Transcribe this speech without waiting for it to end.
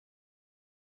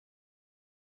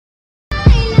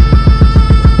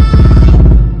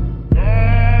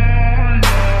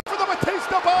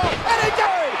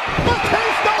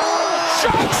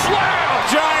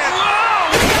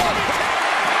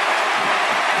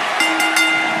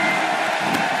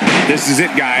This is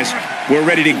it, guys. We're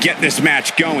ready to get this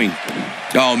match going.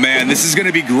 Oh, man, this is going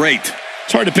to be great.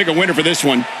 It's hard to pick a winner for this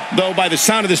one, though by the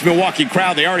sound of this Milwaukee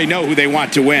crowd, they already know who they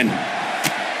want to win.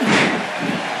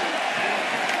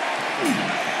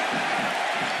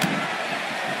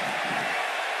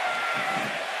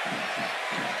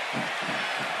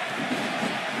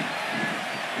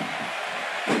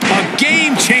 A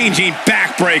game-changing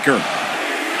backbreaker.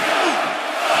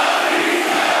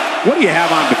 What do you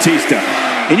have on Batista?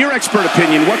 In your expert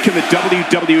opinion, what can the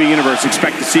WWE Universe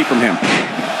expect to see from him?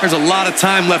 There's a lot of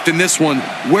time left in this one.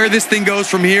 Where this thing goes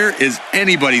from here is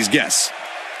anybody's guess.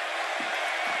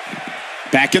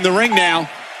 Back in the ring now.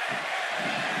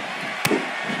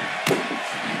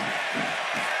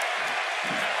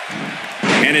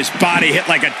 And his body hit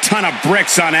like a ton of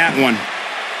bricks on that one.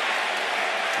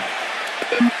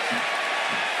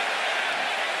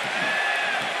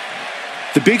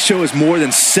 The Big Show is more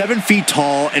than 7 feet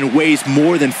tall and weighs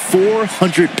more than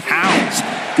 400 pounds.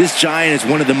 This giant is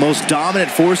one of the most dominant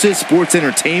forces sports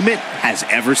entertainment has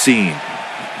ever seen.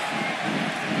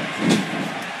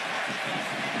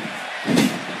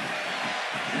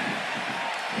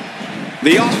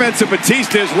 The offense of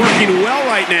Batista is working well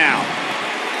right now.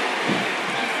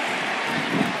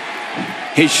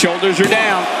 His shoulders are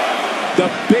down. The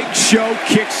Big Show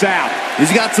kicks out.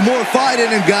 He's got some more fight in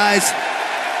him, guys.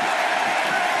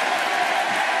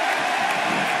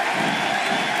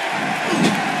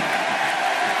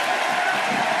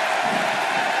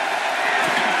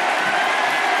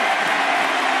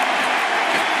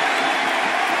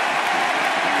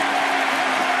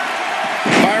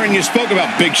 You spoke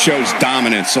about Big Show's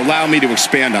dominance. Allow me to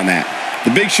expand on that.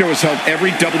 The Big Show has held every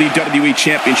WWE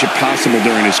championship possible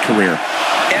during his career.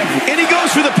 And he goes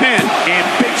for the pin. And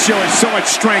Big Show has so much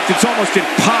strength, it's almost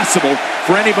impossible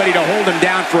for anybody to hold him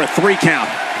down for a 3 count.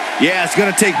 Yeah, it's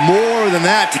going to take more than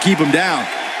that to keep him down.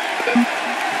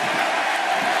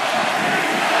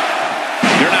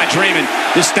 They're not dreaming.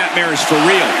 This snapmare is for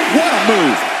real. What a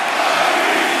move.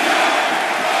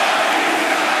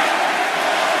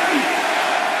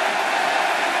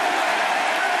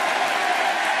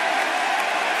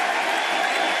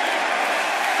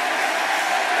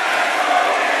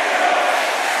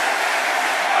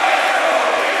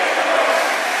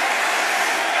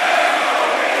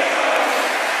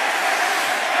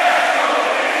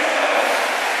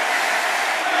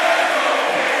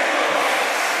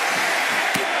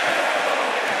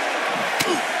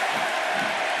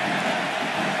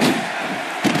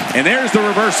 And there's the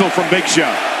reversal from Big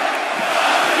Show.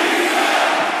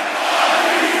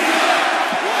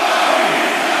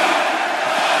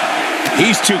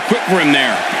 He's too quick for him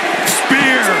there.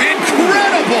 Spear.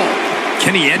 Incredible.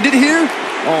 Can he end it here?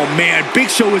 Oh, man, Big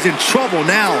Show is in trouble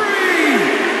now.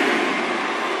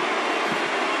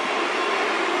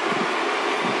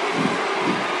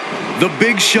 The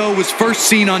Big Show was first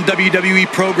seen on WWE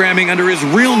programming under his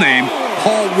real name,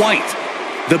 Paul White.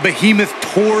 The behemoth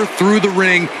tore through the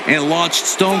ring and launched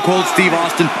Stone Cold Steve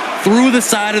Austin through the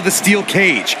side of the steel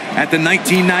cage at the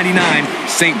 1999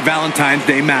 St. Valentine's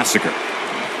Day Massacre.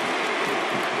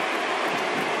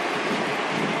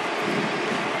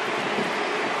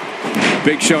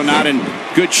 Big Show not in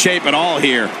good shape at all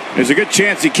here. There's a good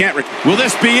chance he can't. Will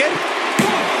this be it?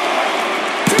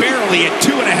 Barely at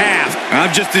 2.5.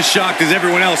 I'm just as shocked as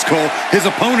everyone else, Cole, his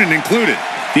opponent included.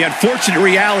 The unfortunate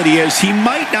reality is he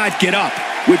might not get up,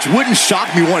 which wouldn't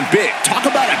shock me one bit. Talk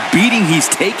about a beating he's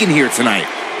taken here tonight.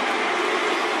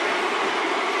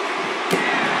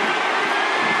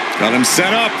 Got him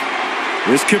set up.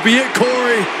 This could be it,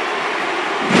 Corey.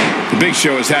 The Big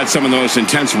Show has had some of those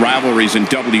intense rivalries in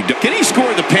WWE. Can he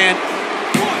score the pin? 1,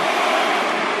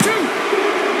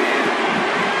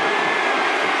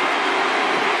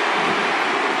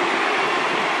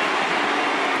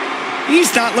 2.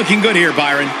 He's not looking good here,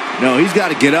 Byron. No, he's got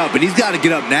to get up, and he's got to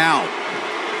get up now.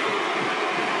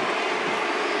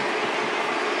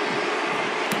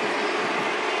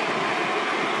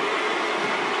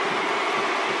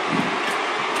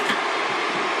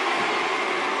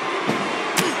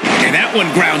 And that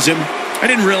one grounds him. I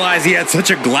didn't realize he had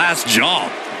such a glass jaw.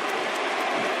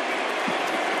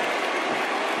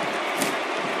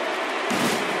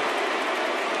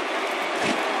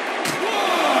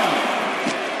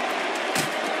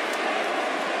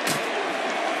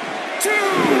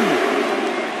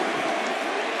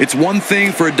 It's one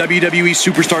thing for a WWE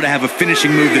superstar to have a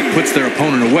finishing move that puts their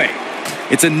opponent away.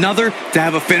 It's another to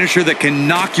have a finisher that can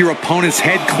knock your opponent's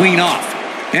head clean off.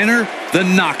 Enter the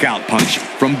knockout punch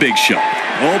from Big Show.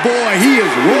 Oh boy, he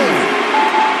is rolling.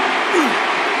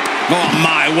 Oh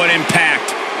my, what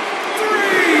impact.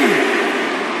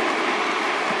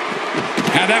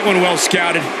 3. Had that one well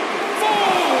scouted.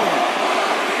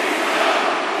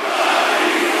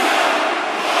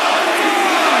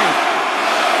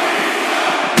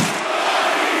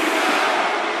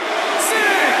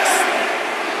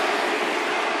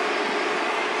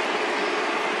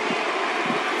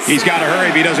 He's got to hurry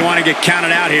if he doesn't want to get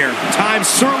counted out here. Time's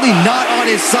certainly not on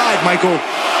his side, Michael.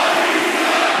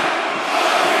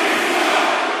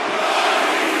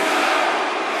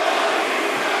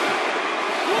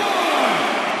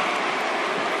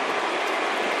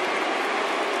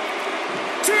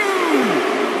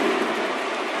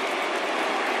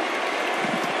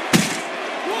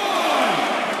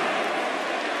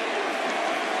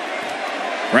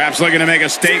 Perhaps looking to make a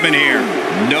statement here.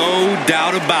 No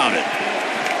doubt about it.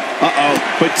 Uh-oh.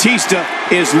 Batista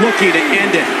is looking to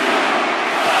end it.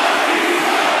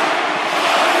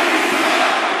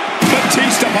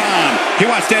 Batista bomb. He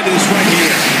wants to end this right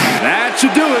here. That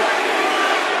should do it.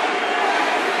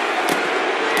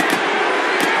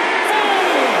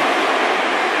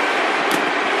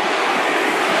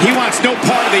 He wants no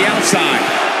part of the outside.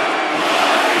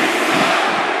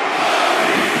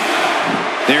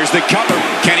 There's the cover.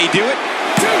 Can he do it?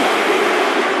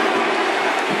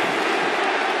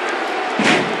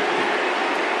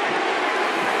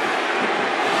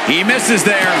 He misses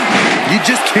there. You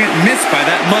just can't miss by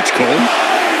that much, Cole.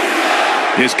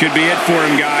 This could be it for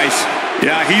him, guys.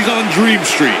 Yeah, he's on Dream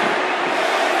Street.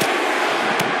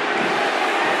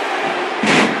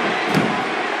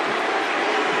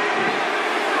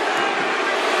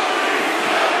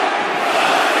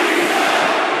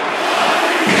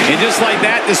 And just like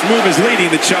that, this move is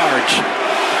leading the charge.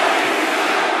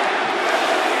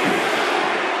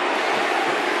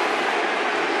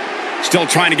 Still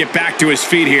trying to get back to his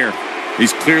feet here.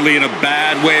 He's clearly in a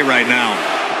bad way right now.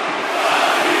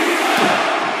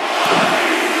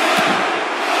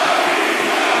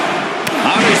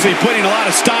 Obviously putting a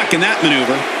lot of stock in that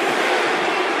maneuver.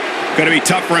 Going to be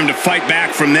tough for him to fight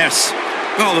back from this.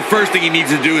 Well, the first thing he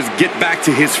needs to do is get back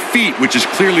to his feet, which is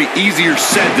clearly easier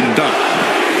said than done.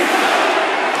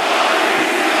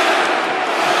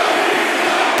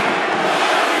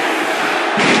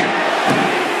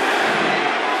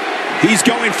 He's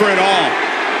going for it all.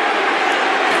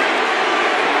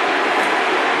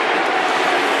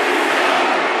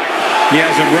 He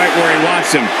has him right where he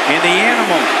wants him. And the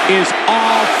animal is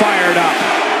all fired up.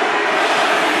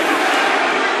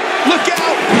 Look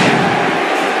out!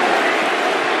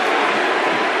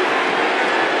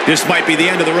 This might be the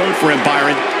end of the road for him,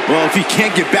 Byron. Well, if he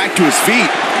can't get back to his feet,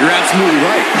 you're absolutely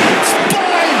right.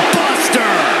 Spine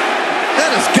buster!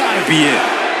 That has got to be it.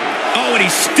 Oh, and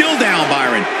he's still down,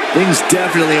 Byron. Things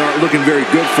definitely aren't looking very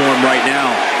good for him right now.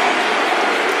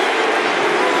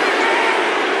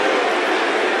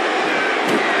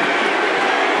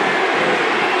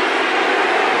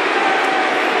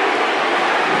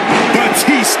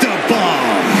 Batista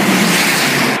bomb.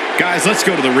 Guys, let's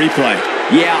go to the replay.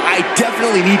 Yeah, I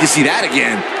definitely need to see that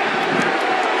again.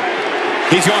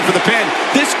 He's going for the pin.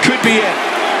 This could be it.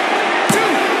 2,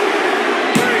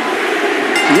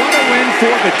 3. What a win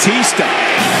for Batista.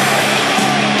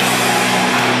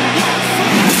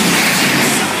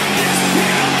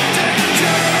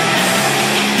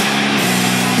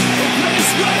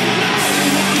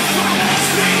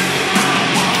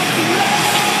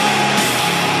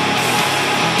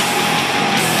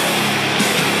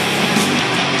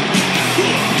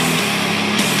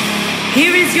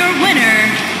 Here is your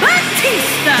winner,